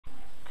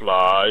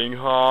Flying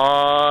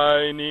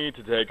high, need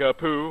to take a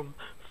poo.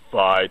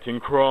 Fighting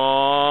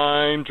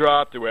crime,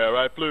 dropped to where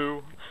I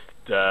flew.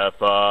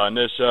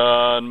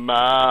 Definition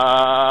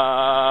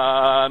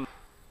Man.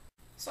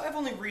 So I've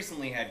only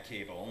recently had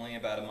cable, only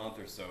about a month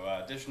or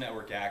so, Dish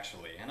Network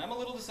actually, and I'm a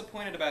little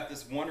disappointed about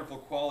this wonderful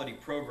quality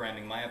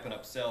programming my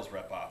up-and-up sales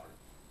rep offered.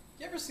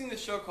 You ever seen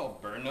this show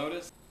called Burn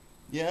Notice?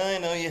 Yeah, I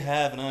know you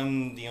have, and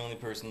I'm the only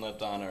person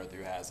left on Earth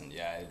who hasn't.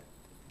 Yeah, I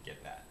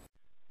get that.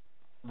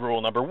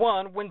 Rule number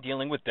 1 when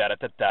dealing with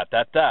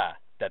da-da-da-da-da-da.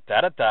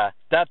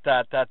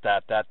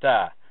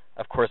 Da-da-da-da-da-da-da-da-da.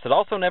 Of course, it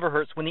also never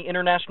hurts when the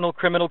international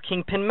criminal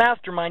kingpin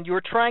mastermind you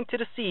are trying to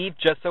deceive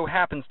just so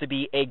happens to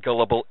be a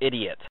gullible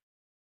idiot.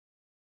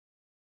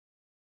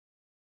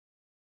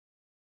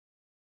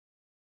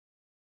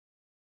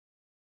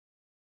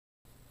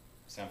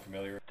 Sound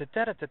familiar?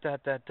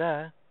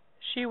 Da-da-da-da-da-da.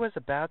 She was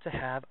about to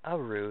have a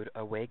rude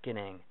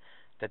awakening.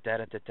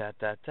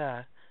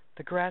 Da-da-da-da-da-da.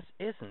 The grass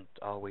isn't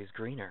always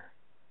greener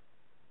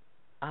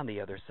on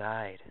the other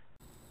side.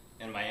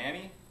 In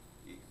Miami?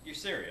 You're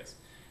serious?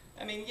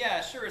 I mean,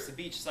 yeah, sure, it's a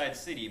beachside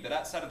city, but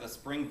outside of the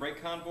spring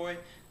break convoy,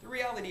 the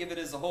reality of it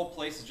is the whole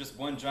place is just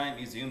one giant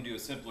museum to a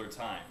simpler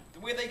time.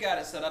 The way they got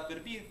it set up,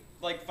 it'd be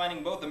like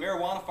finding both a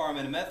marijuana farm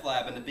and a meth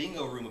lab in the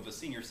bingo room of a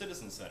senior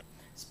citizen center.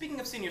 Speaking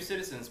of senior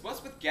citizens,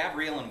 what's with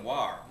Gabrielle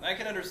Noir? I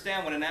can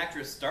understand when an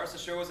actress starts the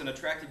show as an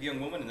attractive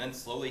young woman and then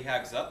slowly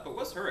hags up, but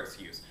what's her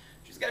excuse?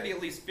 She's got to be at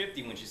least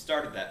 50 when she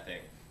started that thing.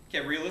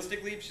 Okay,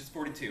 realistically, she's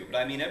 42, but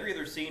I mean every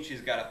other scene she's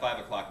got a 5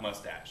 o'clock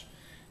mustache.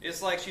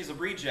 It's like she's a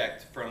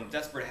reject from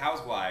Desperate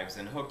Housewives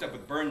and hooked up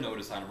with Burn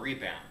Notice on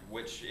Rebound,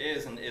 which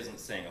is and isn't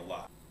saying a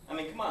lot. I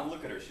mean, come on,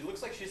 look at her. She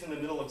looks like she's in the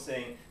middle of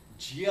saying,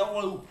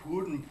 Jello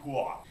pudding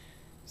pot.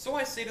 So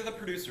I say to the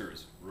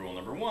producers, rule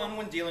number 1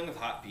 when dealing with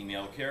hot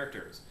female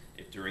characters.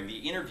 If during the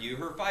interview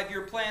her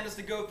 5-year plan is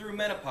to go through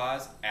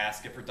menopause,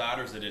 ask if her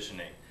daughter's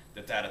auditioning.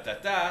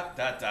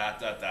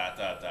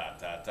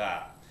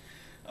 Da-da-da-da-da-da-da-da-da-da-da.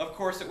 Of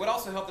course, it would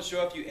also help the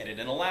show if you edited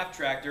in a laugh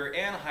tractor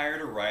and hired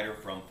a writer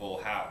from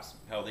Full House.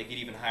 Hell, they could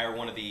even hire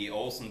one of the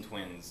Olsen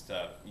twins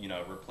to,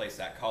 replace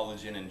that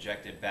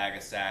collagen-injected bag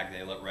of sag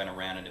they let run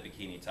around in a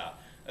bikini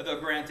top.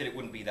 Although, granted, it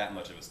wouldn't be that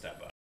much of a step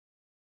up.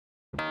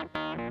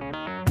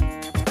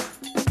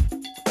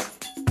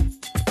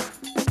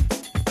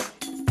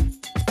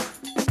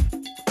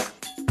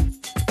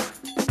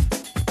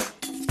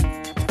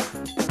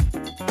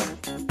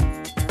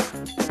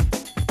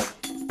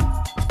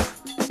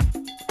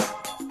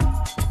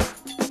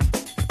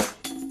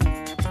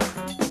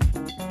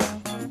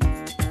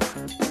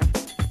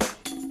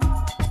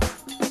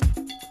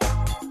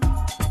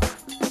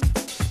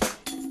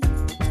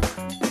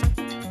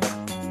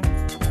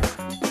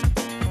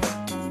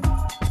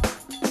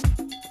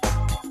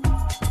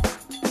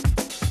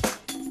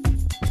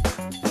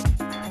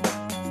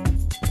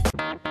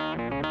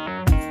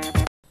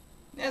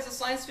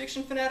 Science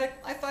fiction fanatic,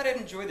 I thought I'd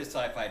enjoy the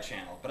Sci-Fi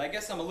Channel, but I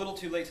guess I'm a little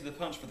too late to the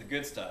punch for the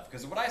good stuff,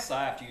 because what I saw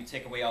after you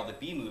take away all the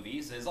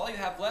B-movies is all you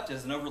have left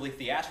is an overly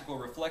theatrical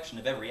reflection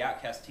of every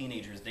outcast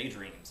teenager's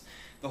daydreams.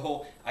 The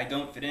whole, I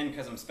don't fit in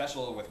because I'm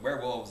special with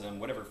werewolves and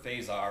whatever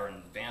phase are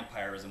and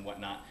vampires and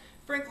whatnot.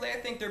 Frankly, I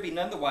think there'd be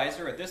none the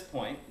wiser at this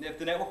point if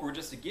the network were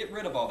just to get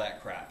rid of all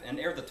that crap and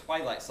air the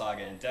Twilight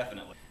Saga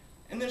indefinitely.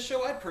 And this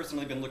show I'd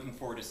personally been looking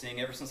forward to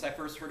seeing ever since I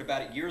first heard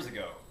about it years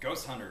ago,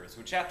 Ghost Hunters,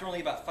 which after only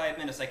about 5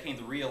 minutes I came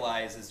to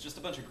realize is just a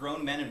bunch of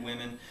grown men and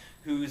women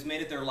who's made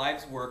it their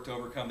life's work to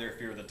overcome their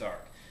fear of the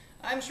dark.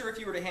 I'm sure if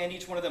you were to hand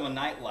each one of them a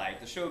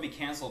nightlight, the show would be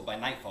cancelled by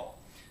nightfall.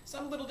 So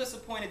I'm a little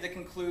disappointed to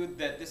conclude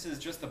that this is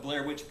just the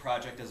Blair Witch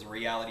Project as a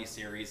reality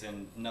series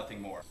and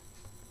nothing more.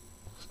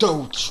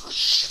 Don't.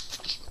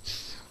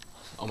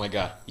 Oh my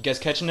god. You guys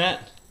catching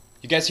that?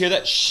 You guys hear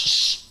that?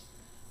 Shh.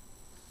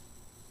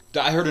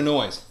 I heard a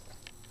noise.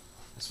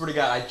 I swear to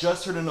God, I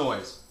just heard a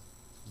noise.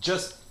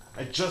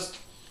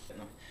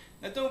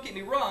 Now don't get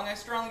me wrong, I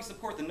strongly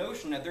support the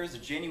notion that there is a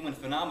genuine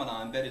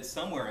phenomenon embedded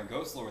somewhere in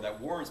ghost lore that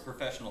warrants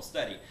professional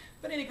study,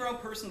 but any grown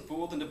person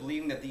fooled into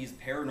believing that these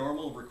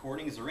paranormal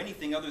recordings are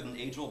anything other than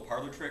age-old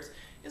parlor tricks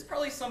is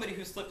probably somebody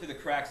who slipped through the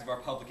cracks of our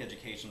public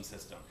education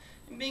system.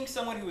 And being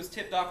someone who was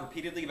tipped off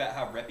repeatedly about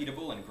how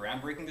reputable and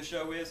groundbreaking the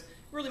show is,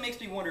 really makes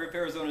me wonder if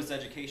Arizona's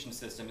education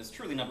system is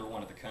truly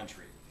 #1 in the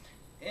country.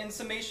 In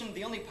summation,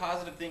 the only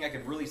positive thing I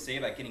could really say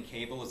about getting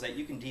cable is that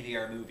you can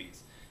DVR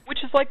movies.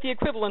 Which is like the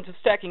equivalent of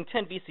stacking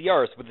 10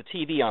 VCRs with a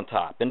TV on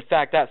top. In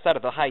fact, outside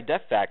of the high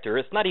def factor,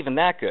 it's not even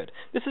that good.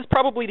 This is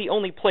probably the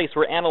only place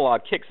where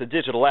analog kicks a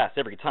digital ass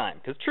every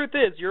time. Because truth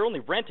is, you're only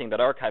renting that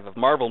archive of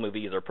Marvel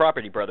movies or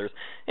Property Brothers,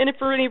 and if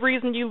for any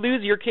reason you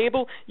lose your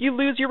cable, you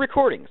lose your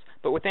recordings.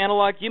 But with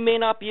analog, you may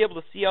not be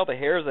able to see all the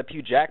hairs up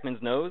Hugh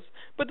Jackman's nose,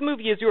 but the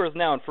movie is yours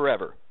now and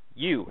forever.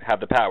 You have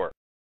the power.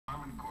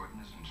 Harmon Gordon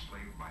is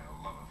enslaved by a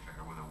love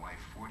affair with a wife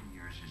 40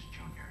 years his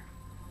junior.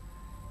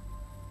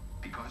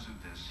 Because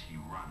of this, he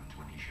runs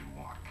when he should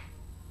walk.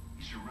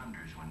 He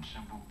surrenders when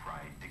simple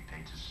pride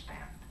dictates a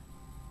stand.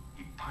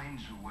 He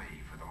pines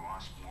away for the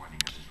lost morning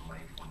of his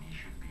life when he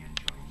should be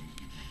enjoying the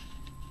evening.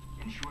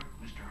 In short,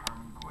 Mr.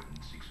 Harmon Gordon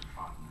seeks a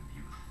fountain of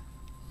youth,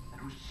 an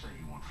who's to say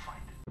he won't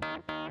find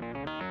it?